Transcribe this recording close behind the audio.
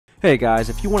Hey guys,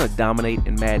 if you want to dominate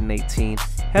in Madden 18,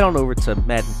 head on over to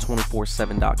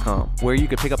Madden247.com, where you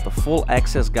can pick up the full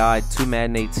access guide to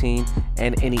Madden 18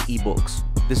 and any ebooks.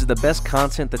 This is the best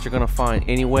content that you're going to find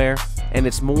anywhere, and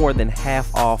it's more than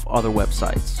half off other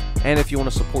websites. And if you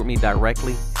want to support me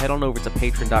directly, head on over to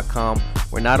Patreon.com,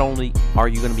 where not only are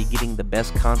you going to be getting the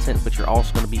best content, but you're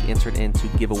also going to be entered into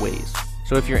giveaways.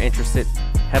 So if you're interested,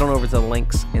 head on over to the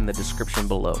links in the description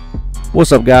below.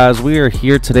 What's up guys, we are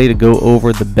here today to go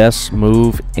over the best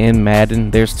move in Madden.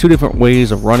 There's two different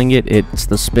ways of running it. It's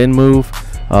the spin move.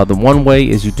 The one way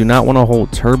is you do not want to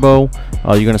hold turbo.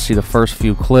 You're going to see the first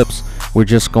few clips. We're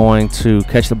just going to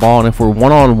catch the ball, and if we're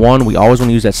one-on-one, we always want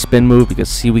to use that spin move because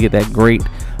see, we get that great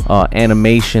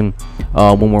animation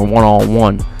when we're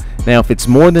one-on-one. Now if it's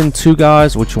more than two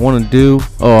guys, what you want to do,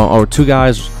 or two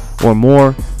guys or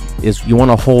more, is you want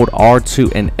to hold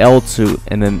R2 and L2,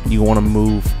 and then you want to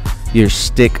move your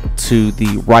stick to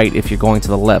the right if you're going to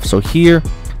the left. So here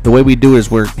the way we do it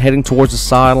is we're heading towards the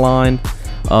sideline,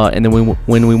 and then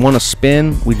when we want to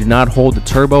spin, we do not hold the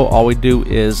turbo. All we do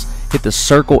is hit the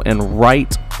circle and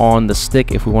right on the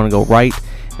stick if we want to go right,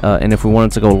 and if we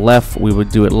wanted to go left, we would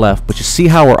do it left. But you see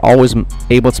how we're always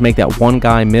able to make that one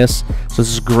guy miss. So this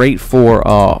is great for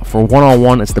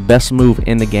one-on-one. It's the best move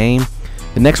in the game.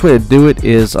 The next way to do it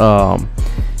is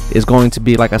going to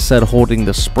be, like I said, holding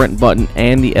the sprint button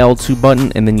and the L2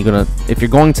 button, and then you're gonna, if you're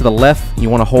going to the left, you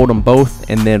want to hold them both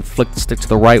and then flick the stick to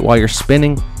the right while you're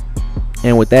spinning.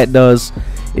 And what that does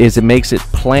is it makes it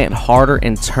plant harder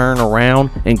and turn around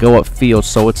and go upfield.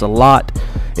 So it's a lot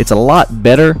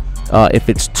better if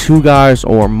it's two guys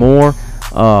or more,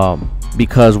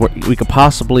 because we could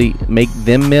possibly make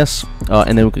them miss,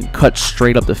 and then we can cut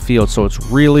straight up the field. So it's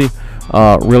really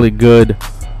good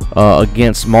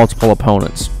against multiple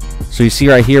opponents. So you see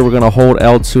right here, we're going to hold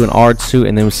L2 and R2,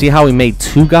 and then we see how we made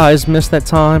two guys miss that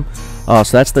time. So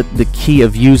that's the key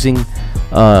of using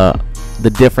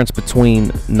the difference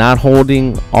between not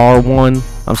holding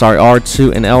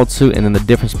R2 and L2, and then the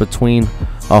difference between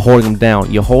holding them down.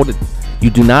 You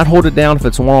do not hold it down if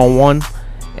it's one-on-one,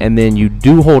 and then you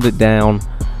do hold it down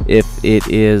if it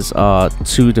is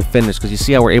two defenders, because you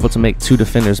see how we're able to make two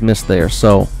defenders miss there.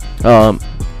 So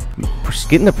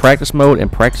get into practice mode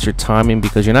and practice your timing,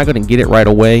 because you're not going to get it right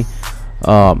away.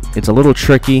 It's a little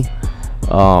tricky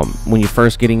when you're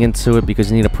first getting into it,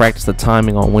 because you need to practice the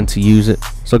timing on when to use it.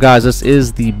 So guys, this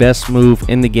is the best move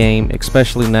in the game,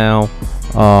 especially now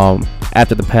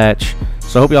after the patch.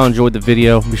 So I hope y'all enjoyed the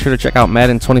video. Be sure to check out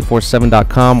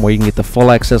Madden247.com, where you can get the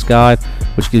full access guide,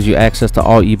 which gives you access to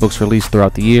all ebooks released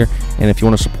throughout the year. And if you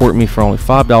want to support me for only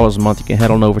 $5 a month, you can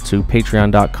head on over to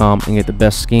Patreon.com and get the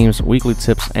best schemes, weekly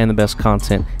tips, and the best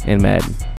content in Madden.